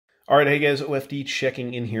All right, hey guys, OFD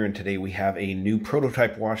checking in here, and today we have a new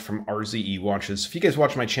prototype watch from RZE Watches. If you guys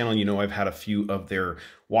watch my channel, you know I've had a few of their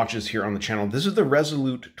watches here on the channel. This is the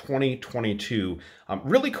Resolute 2022.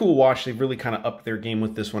 Really cool watch. They've really kind of upped their game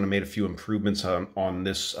with this one and made a few improvements on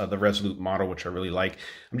this, the Resolute model, which I really like.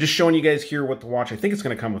 I'm just showing you guys here what the watch, I think it's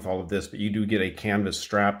going to come with all of this, but you do get a canvas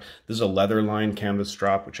strap. This is a leather-lined canvas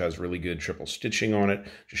strap, which has really good triple stitching on it.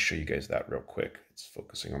 Just show you guys that real quick. It's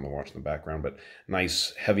focusing on the watch in the background, but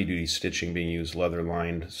nice heavy-duty stitching being used,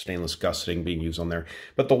 leather-lined, stainless gusseting being used on there.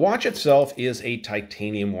 But the watch itself is a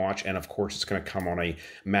titanium watch, and of course it's going to come on a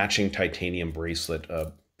matching titanium bracelet.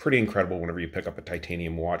 Pretty incredible whenever you pick up a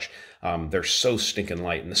titanium watch. They're so stinking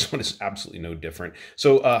light, and this one is absolutely no different.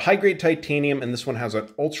 So high-grade titanium, and this one has an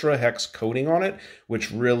ultra hex coating on it,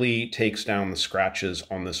 which really takes down the scratches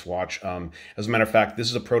on this watch. As a matter of fact, this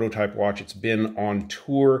is a prototype watch. It's been on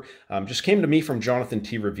tour. Just came to me from Jonathan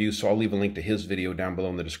T Review, so I'll leave a link to his video down below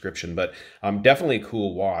in the description. But definitely a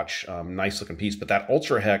cool watch, nice looking piece. But that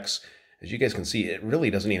ultra hex, as you guys can see, it really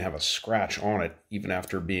doesn't even have a scratch on it, even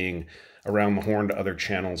after being around the horn to other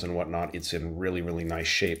channels and whatnot. It's in really, really nice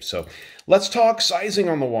shape. So let's talk sizing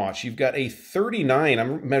on the watch. You've got a 39,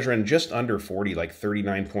 I'm measuring just under 40, like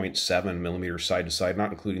 39.7 millimeters side to side,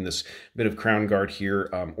 not including this bit of crown guard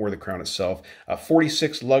here or the crown itself.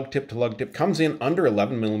 46 lug tip to lug tip, comes in under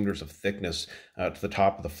 11 millimeters of thickness to the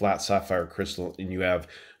top of the flat sapphire crystal, and you have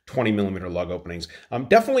 20 millimeter lug openings.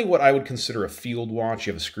 Definitely what I would consider a field watch.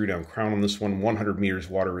 You have a screw down crown on this one, 100 meters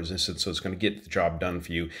water resistant, so it's going to get the job done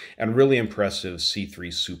for you. And really impressive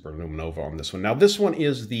C3 Super Luminova on this one. Now this one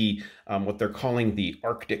is the what they're calling the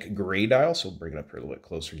Arctic gray dial. So we'll bring it up here a little bit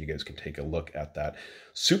closer. You guys can take a look at that.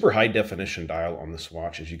 Super high definition dial on this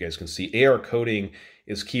watch. As you guys can see, AR coating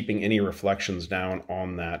is keeping any reflections down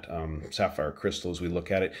on that sapphire crystal as we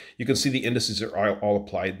look at it. You can see the indices are all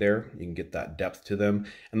applied there. You can get that depth to them.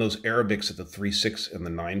 And those Arabics at the 3, 6, and the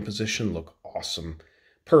 9 position look awesome.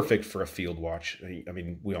 Perfect for a field watch. I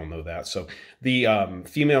mean, we all know that. So the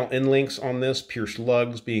female end links on this, pierced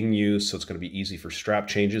lugs being used, so it's going to be easy for strap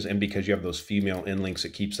changes. And because you have those female end links,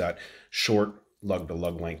 it keeps that short lug to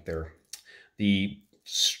lug length there. The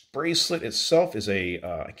bracelet itself is a,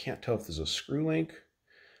 I can't tell if there's a screw link.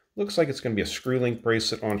 Looks like it's going to be a screw link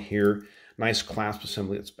bracelet on here. Nice clasp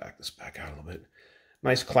assembly. Let's back this back out a little bit.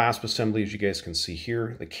 Nice clasp assembly, as you guys can see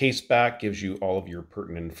here. The case back gives you all of your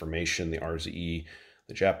pertinent information, the RZE,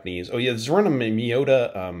 the Japanese. Oh yeah, this is running a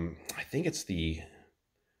Miyota, I think it's the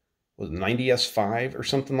 90S5 or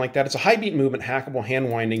something like that. It's a high beat movement, hackable, hand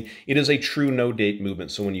winding. It is a true no date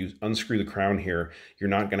movement. So when you unscrew the crown here, you're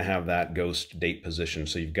not going to have that ghost date position.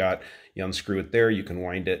 So you unscrew it there, you can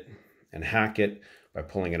wind it and hack it by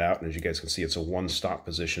pulling it out. And as you guys can see, it's a one-stop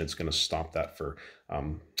position. It's going to stop that for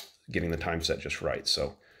getting the time set just right.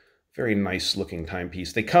 So very nice looking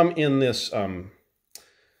timepiece. They come in this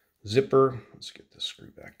zipper. Let's get the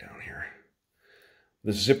screw back down here.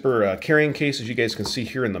 The zipper carrying case, as you guys can see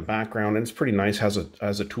here in the background, and it's pretty nice. Has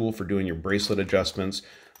a tool for doing your bracelet adjustments.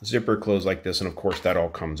 Zipper closed like this, and of course that all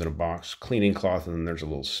comes in a box. Cleaning cloth, and then there's a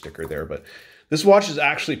little sticker there. But this watch is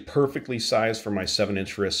actually perfectly sized for my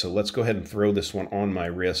 7-inch wrist, so let's go ahead and throw this one on my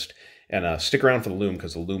wrist and stick around for the lume,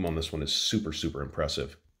 because the lume on this one is super, super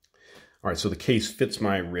impressive. All right, so the case fits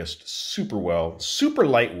my wrist super well, super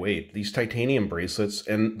lightweight, these titanium bracelets.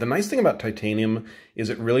 And the nice thing about titanium is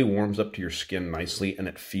it really warms up to your skin nicely, and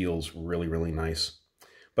it feels really, really nice.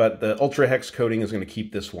 But the Ultra Hex coating is going to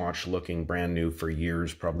keep this watch looking brand new for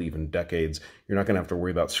years, probably even decades. You're not going to have to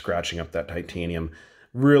worry about scratching up that titanium.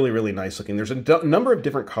 Really, really nice looking. There's a number of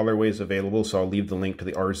different colorways available, so I'll leave the link to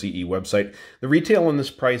the RZE website. The retail on this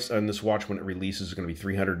price on this watch when it releases is going to be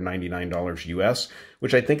 $399 US,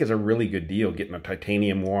 which I think is a really good deal. Getting a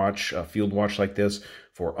titanium watch, a field watch like this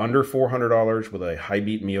for under $400 with a high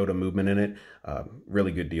beat Miyota movement in it.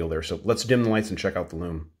 Really good deal there. So let's dim the lights and check out the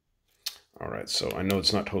lume. All right, so I know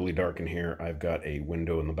it's not totally dark in here. I've got a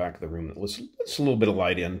window in the back of the room that lets a little bit of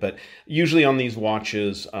light in, but usually on these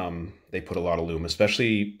watches, they put a lot of lume,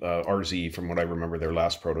 especially RZE, from what I remember their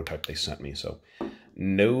last prototype they sent me. So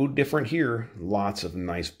no different here. Lots of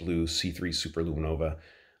nice blue C3 Super Luminova.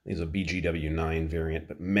 This is a BGW9 variant,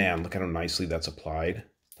 but man, look at how nicely that's applied.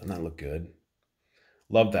 Doesn't that look good?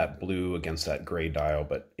 Love that blue against that gray dial,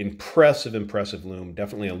 but impressive, impressive lume.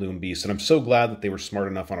 Definitely a lume beast. And I'm so glad that they were smart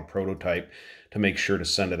enough on a prototype to make sure to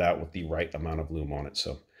send it out with the right amount of lume on it.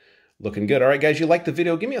 So looking good. All right, guys, you liked the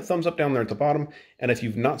video, give me a thumbs up down there at the bottom. And if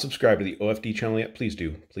you've not subscribed to the OFD channel yet, please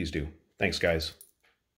do. Please do. Thanks, guys.